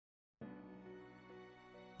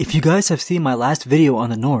If you guys have seen my last video on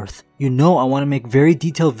the North, you know I want to make very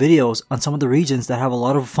detailed videos on some of the regions that have a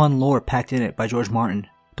lot of fun lore packed in it by George Martin.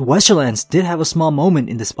 The Westerlands did have a small moment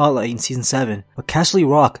in the spotlight in Season 7, but Castle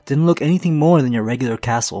Rock didn't look anything more than your regular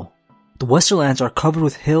castle. The Westerlands are covered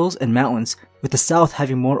with hills and mountains, with the south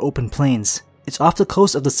having more open plains. It's off the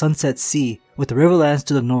coast of the Sunset Sea, with the Riverlands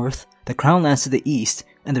to the north, the Crownlands to the east,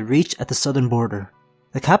 and the Reach at the southern border.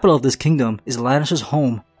 The capital of this kingdom is Lannister's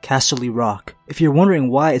home, Castle Rock. If you're wondering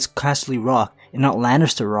why it's Castle Rock and not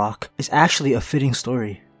Lannister Rock, it's actually a fitting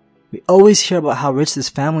story. We always hear about how rich this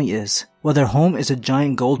family is. Well, their home is a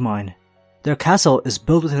giant gold mine. Their castle is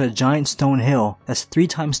built within a giant stone hill that's 3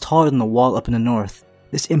 times taller than the wall up in the north.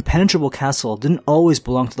 This impenetrable castle didn't always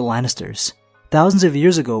belong to the Lannisters. Thousands of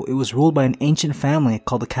years ago, it was ruled by an ancient family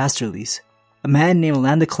called the Casterlys. A man named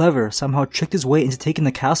Land the Clever somehow tricked his way into taking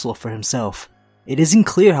the castle for himself. It isn't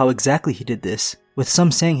clear how exactly he did this, with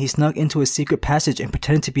some saying he snuck into a secret passage and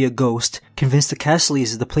pretended to be a ghost, convinced the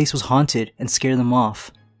Casterlys the place was haunted, and scared them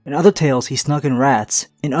off. In other tales, he snuck in rats,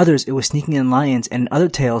 in others it was sneaking in lions, and in other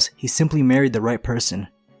tales, he simply married the right person.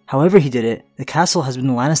 However he did it, the castle has been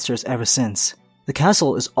the Lannisters ever since. The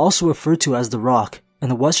castle is also referred to as the Rock, and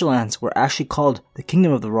the Westerlands were actually called the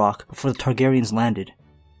Kingdom of the Rock before the Targaryens landed.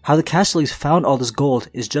 How the Casterlys found all this gold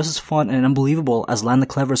is just as fun and unbelievable as Land the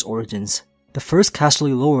Clever's origins. The first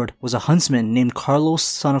Casterly lord was a huntsman named Carlos,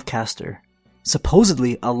 son of Castor.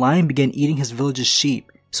 Supposedly, a lion began eating his village's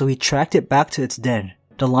sheep, so he tracked it back to its den.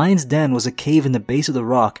 The lion's den was a cave in the base of the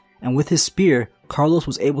rock, and with his spear, Carlos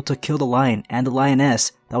was able to kill the lion and the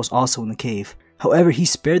lioness that was also in the cave. However, he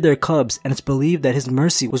spared their cubs, and it's believed that his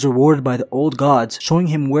mercy was rewarded by the old gods, showing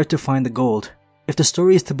him where to find the gold. If the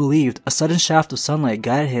story is to be believed, a sudden shaft of sunlight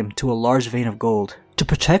guided him to a large vein of gold. To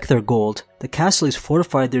protect their gold, the Castlys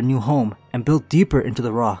fortified their new home and built deeper into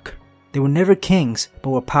the rock. They were never kings, but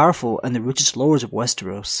were powerful and the richest lords of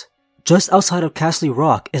Westeros. Just outside of Castle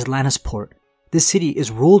Rock is Lannisport. This city is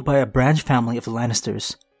ruled by a branch family of the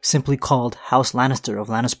Lannisters, simply called House Lannister of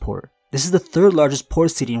Lannisport. This is the third largest port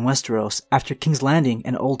city in Westeros after King's Landing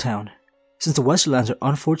and Old Town. Since the Westerlands are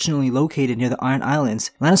unfortunately located near the Iron Islands,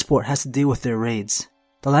 Lannisport has to deal with their raids.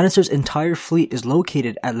 The Lannisters' entire fleet is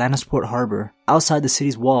located at Lannisport Harbor, outside the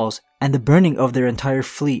city's walls, and the burning of their entire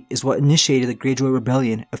fleet is what initiated the Greyjoy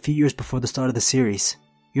Rebellion a few years before the start of the series.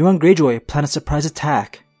 Euron Greyjoy planned a surprise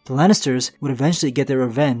attack. The Lannisters would eventually get their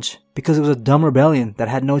revenge, because it was a dumb rebellion that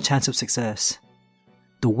had no chance of success.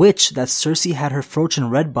 The witch that Cersei had her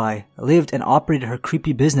fortune read by lived and operated her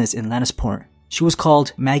creepy business in Lannisport. She was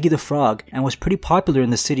called Maggie the Frog and was pretty popular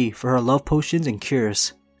in the city for her love potions and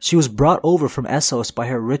cures. She was brought over from Essos by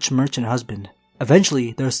her rich merchant husband.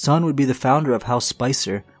 Eventually, their son would be the founder of House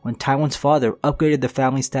Spicer when Tywin's father upgraded the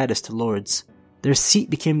family status to lords. Their seat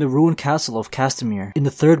became the ruined castle of Castamere in the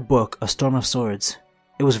 3rd book, A Storm of Swords.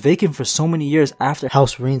 It was vacant for so many years after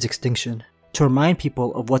House Rhaen's extinction, to remind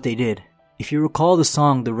people of what they did. If you recall the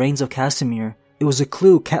song The Rains of Castamere, it was a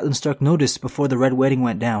clue Catelyn Stark noticed before the Red Wedding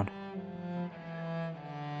went down.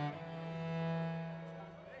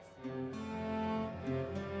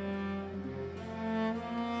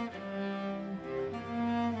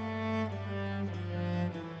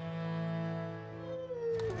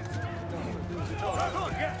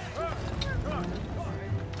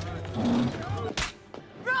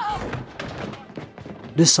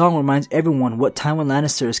 This song reminds everyone what Tywin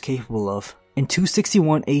Lannister is capable of. In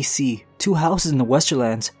 261 AC, 2 houses in the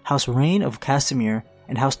Westerlands, House Rhaen of Castamere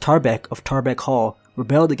and House Tarbeck of Tarbeck Hall,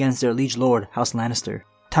 rebelled against their liege lord, House Lannister.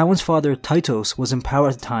 Tywin's father, Tytos, was in power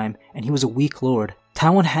at the time, and he was a weak lord.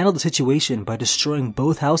 Tywin handled the situation by destroying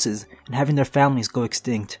both houses and having their families go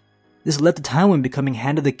extinct. This led to Tywin becoming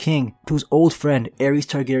Hand of the King to his old friend Aerys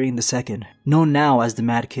Targaryen II, known now as the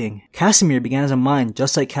Mad King. Castamere began as a mine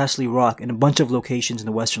just like Castle Rock in a bunch of locations in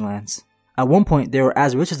the Westerlands. At one point, they were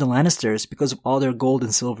as rich as the Lannisters because of all their gold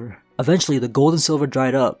and silver. Eventually, the gold and silver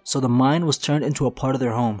dried up, so the mine was turned into a part of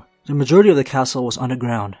their home. The majority of the castle was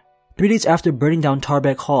underground. 3 days after burning down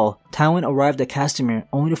Tarbeck Hall, Tywin arrived at Castamere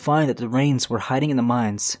only to find that the Rhaens were hiding in the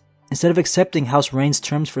mines. Instead of accepting House Rhaen's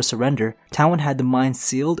terms for surrender, Tywin had the mines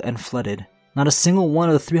sealed and flooded. Not a single one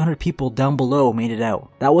of the 300 people down below made it out.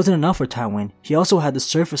 That wasn't enough for Tywin. He also had the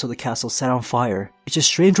surface of the castle set on fire. It's a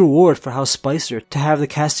strange reward for House Spicer to have the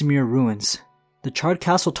Castamere ruins. The charred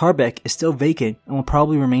Castle Tarbeck is still vacant and will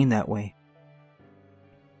probably remain that way.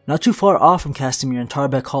 Not too far off from Castamere and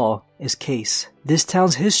Tarbeck Hall is Case. This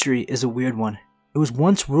town's history is a weird one. It was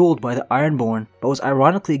once ruled by the Ironborn, but was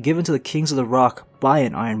ironically given to the Kings of the Rock by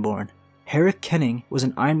an Ironborn. Herrick Kenning was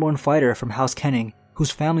an Ironborn fighter from House Kenning,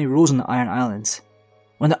 whose family rules in the Iron Islands.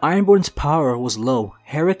 When the Ironborn's power was low,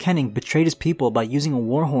 Herrick Henning betrayed his people by using a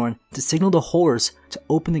war horn to signal the whores to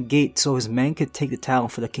open the gate so his men could take the town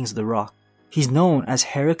for the Kings of the Rock. He's known as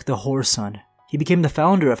Herrick the Whore's son. He became the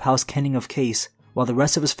founder of House Kenning of Case, while the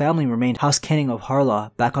rest of his family remained House Kenning of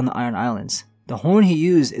Harlaw back on the Iron Islands. The horn he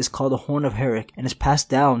used is called the Horn of Herrick and is passed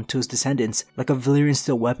down to his descendants like a Valyrian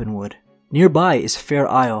steel weapon would. Nearby is Fair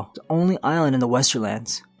Isle, the only island in the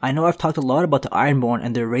Westerlands. I know I've talked a lot about the Ironborn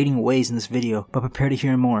and their raiding ways in this video, but prepare to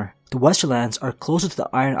hear more. The Westerlands are closer to the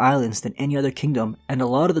Iron Islands than any other kingdom, and a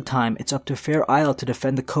lot of the time it's up to Fair Isle to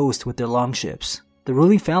defend the coast with their longships. The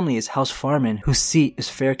ruling family is House Farman, whose seat is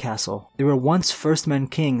Fair Castle. They were once First Men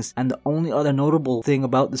Kings, and the only other notable thing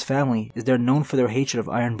about this family is they're known for their hatred of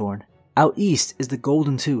Ironborn. Out east is the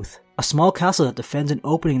Golden Tooth, a small castle that defends an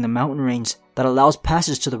opening in the mountain range that allows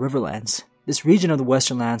passage to the Riverlands. This region of the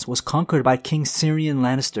Westerlands was conquered by King Tyrion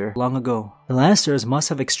Lannister long ago. The Lannisters must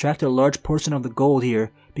have extracted a large portion of the gold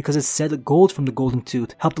here because it's said the gold from the Golden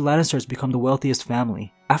Tooth helped the Lannisters become the wealthiest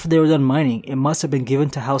family. After they were done mining, it must have been given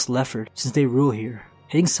to House Lefford since they rule here.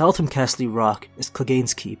 Heading south from Castle Rock is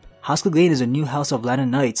Clegane's Keep. House Clegane is a new house of Lannister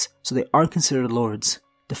knights, so they aren't considered lords.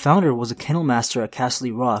 The founder was a kennel master at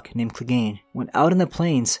Castle Rock named Clegane. When out in the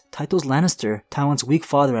plains, Tytos Lannister, Tywin's weak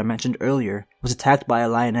father I mentioned earlier, was attacked by a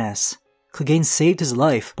lioness. Clegane saved his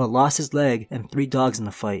life, but lost his leg and 3 dogs in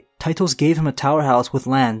the fight. Tytos gave him a tower house with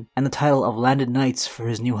land and the title of Landed Knights for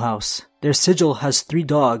his new house. Their sigil has 3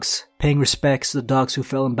 dogs, paying respects to the dogs who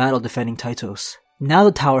fell in battle defending Tytos. Now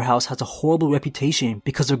the tower house has a horrible reputation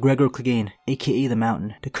because of Gregor Clegane, aka the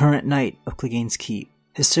Mountain, the current knight of Clegane's Keep.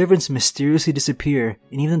 His servants mysteriously disappear,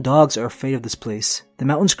 and even the dogs are afraid of this place. The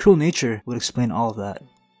Mountain's cruel nature would explain all of that.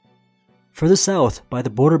 Further south, by the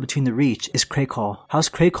border between the Reach, is Crakehall. House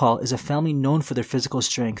Crakehall is a family known for their physical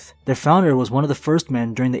strength. Their founder was one of the first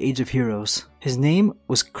men during the Age of Heroes. His name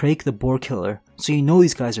was Crake the Boar Killer, so you know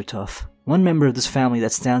these guys are tough. One member of this family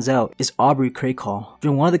that stands out is Aubrey Crakehall.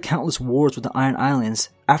 During one of the countless wars with the Iron Islands,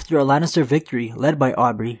 after a Lannister victory led by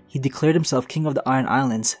Aubrey, he declared himself King of the Iron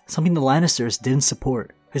Islands, something the Lannisters didn't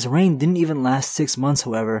support. His reign didn't even last 6 months,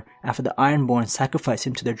 however, after the Ironborn sacrificed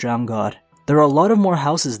him to their drowned god. There are a lot of more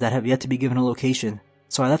houses that have yet to be given a location,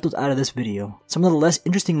 so I left those out of this video. Some of the less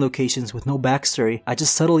interesting locations with no backstory, I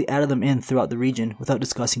just subtly added them in throughout the region without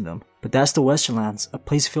discussing them. But that's the Westerlands, a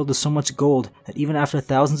place filled with so much gold that even after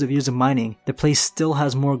thousands of years of mining, the place still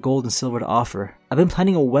has more gold and silver to offer. I've been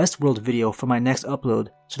planning a Westworld video for my next upload,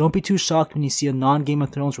 so don't be too shocked when you see a non-Game of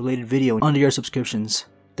Thrones related video under your subscriptions.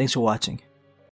 Thanks for watching.